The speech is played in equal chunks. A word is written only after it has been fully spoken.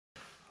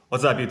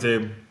What's up,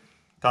 YouTube?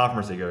 Tom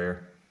from Mercigo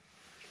here.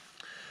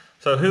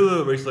 So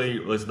Hulu recently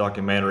released a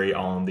documentary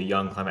on the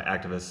young climate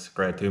activist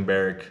Greta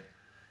Thunberg,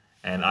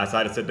 and I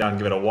decided to sit down and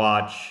give it a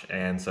watch,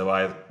 and so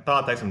I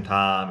thought I'd take some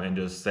time and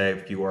just say a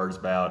few words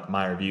about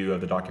my review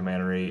of the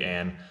documentary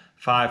and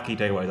 5 key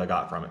takeaways I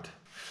got from it.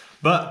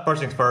 But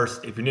first things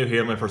first, if you're new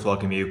here, let me first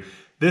welcome you.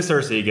 This is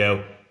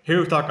Mercigo. Here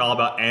we talk all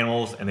about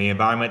animals and the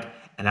environment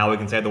and how we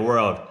can save the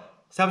world.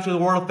 Let's have you the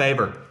world a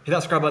favor. Hit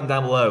that subscribe button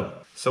down below.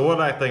 So what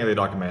did I think of the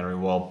documentary?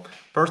 Well,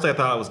 firstly, I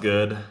thought it was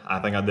good. I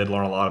think I did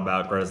learn a lot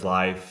about Greta's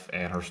life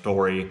and her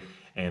story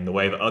and the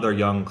way of other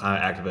young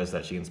climate activists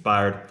that she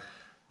inspired.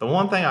 The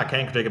one thing I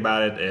can critique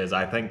about it is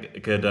I think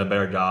it could have done a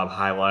better job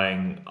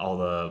highlighting all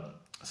the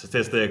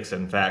statistics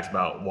and facts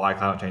about why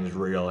climate change is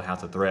real and how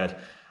it's a threat.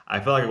 I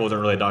feel like it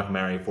wasn't really a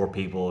documentary for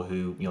people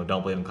who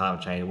don't believe in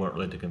climate change. It wasn't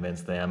really to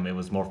convince them. It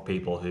was more for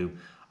people who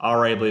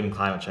already believe in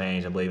climate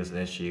change and believe it's an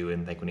issue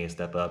and think we need to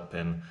step up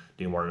and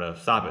do more to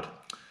stop it.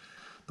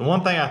 The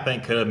one thing I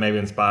think could have maybe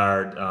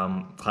inspired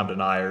climate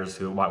deniers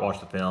who might watch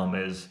the film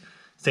is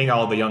seeing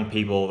all the young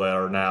people that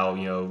are now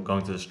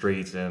going to the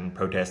streets and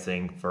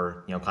protesting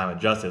for climate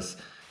justice.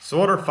 So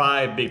what are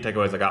 5 big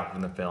takeaways I got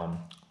from the film?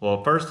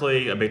 Well,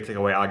 firstly, a big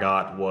takeaway I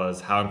got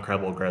was how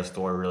incredible Greta's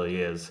story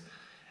really is.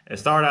 It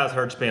started out as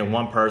her just being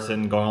one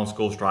person going on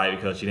school strike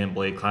because she didn't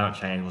believe climate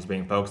change was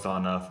being focused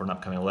on enough for an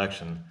upcoming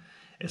election.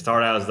 It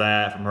started out as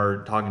that, from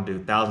her talking to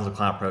thousands of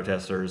climate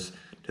protesters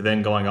to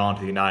then going on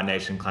to the United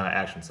Nations Climate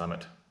Action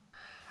Summit.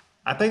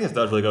 I think this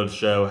does really go to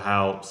show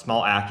how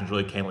small actions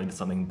really can lead to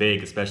something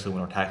big, especially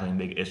when we're tackling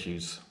big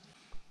issues.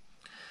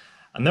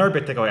 Another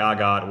big takeaway I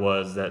got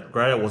was that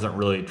Greta wasn't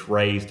really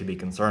raised to be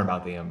concerned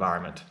about the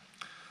environment.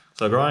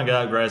 So growing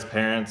up, Greta's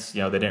parents,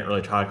 they didn't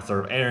really try to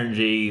conserve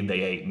energy,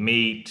 they ate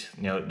meat,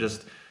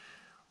 just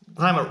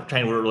climate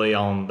change was really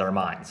on their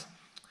minds.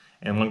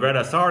 And when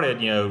Greta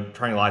started,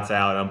 turning lights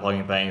out,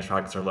 unplugging things,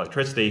 trying to conserve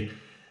electricity,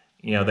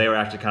 they were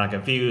actually kind of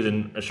confused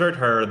and assured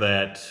her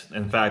that,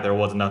 in fact, there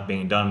was enough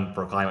being done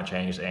for climate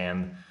change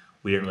and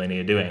we didn't really need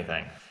to do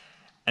anything.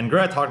 And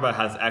Greta talked about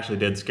how this actually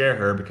did scare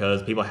her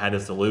because people had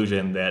this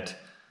illusion that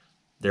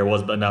there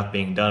was enough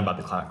being done about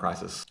the climate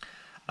crisis.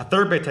 A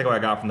third big takeaway I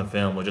got from the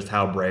film was just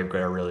how brave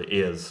Greta really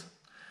is.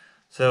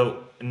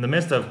 So, in the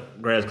midst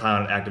of Greta's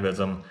climate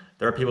activism,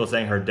 there are people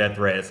saying her death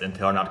threats and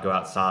tell her not to go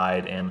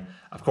outside, and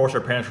of course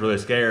her parents were really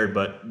scared,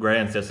 but Greta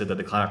insisted that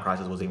the climate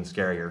crisis was even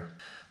scarier.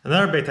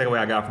 Another big takeaway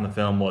I got from the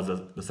film was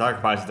the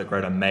sacrifices that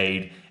Greta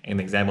made and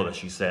the example that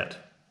she set.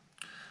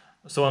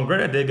 So when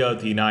Greta did go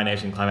to the United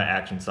Nations Climate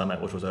Action Summit,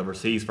 which was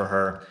overseas for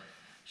her,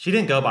 she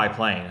didn't go by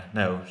plane.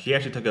 No, she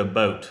actually took a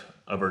boat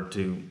over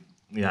to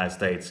the United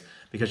States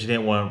because she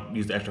didn't want to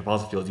use the extra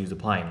fossil fuels to use a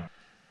plane.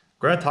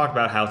 Greta talked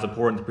about how it's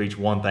important to preach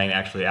one thing and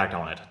actually act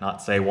on it,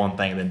 not say one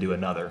thing and then do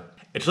another.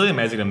 It's really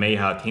amazing to me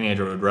how a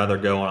teenager would rather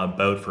go on a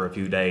boat for a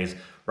few days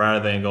rather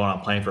than go on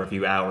a plane for a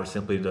few hours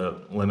simply to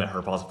limit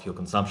her fossil fuel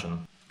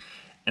consumption.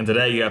 And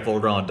today you have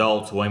full-grown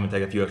adults who won't even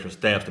take a few extra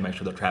steps to make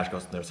sure their trash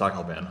goes in their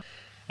recycle bin.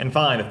 And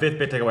finally, the 5th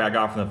big takeaway I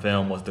got from the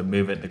film was the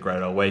movement that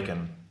Greta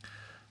awakened.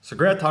 So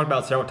Greta talked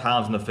about several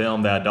times in the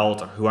film that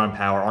adults who are in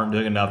power aren't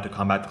doing enough to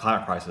combat the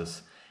climate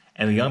crisis.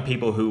 And the young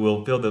people who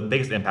will feel the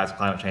biggest impacts of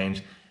climate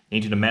change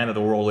need to demand that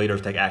the world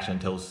leaders take action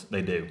until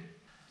they do.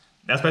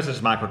 That's basically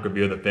just my quick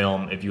review of the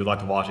film. If you would like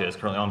to watch it, it's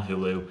currently on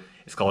Hulu.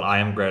 It's called I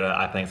Am Greta.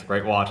 I think it's a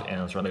great watch and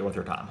it's certainly worth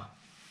your time.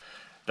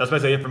 That's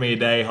basically it for me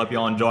today. Hope you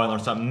all enjoyed and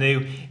learned something new.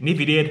 And if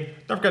you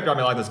did, don't forget to drop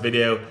me a like this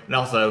video and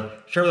also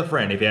share with a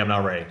friend if you haven't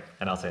already.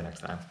 And I'll see you next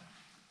time.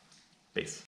 Peace.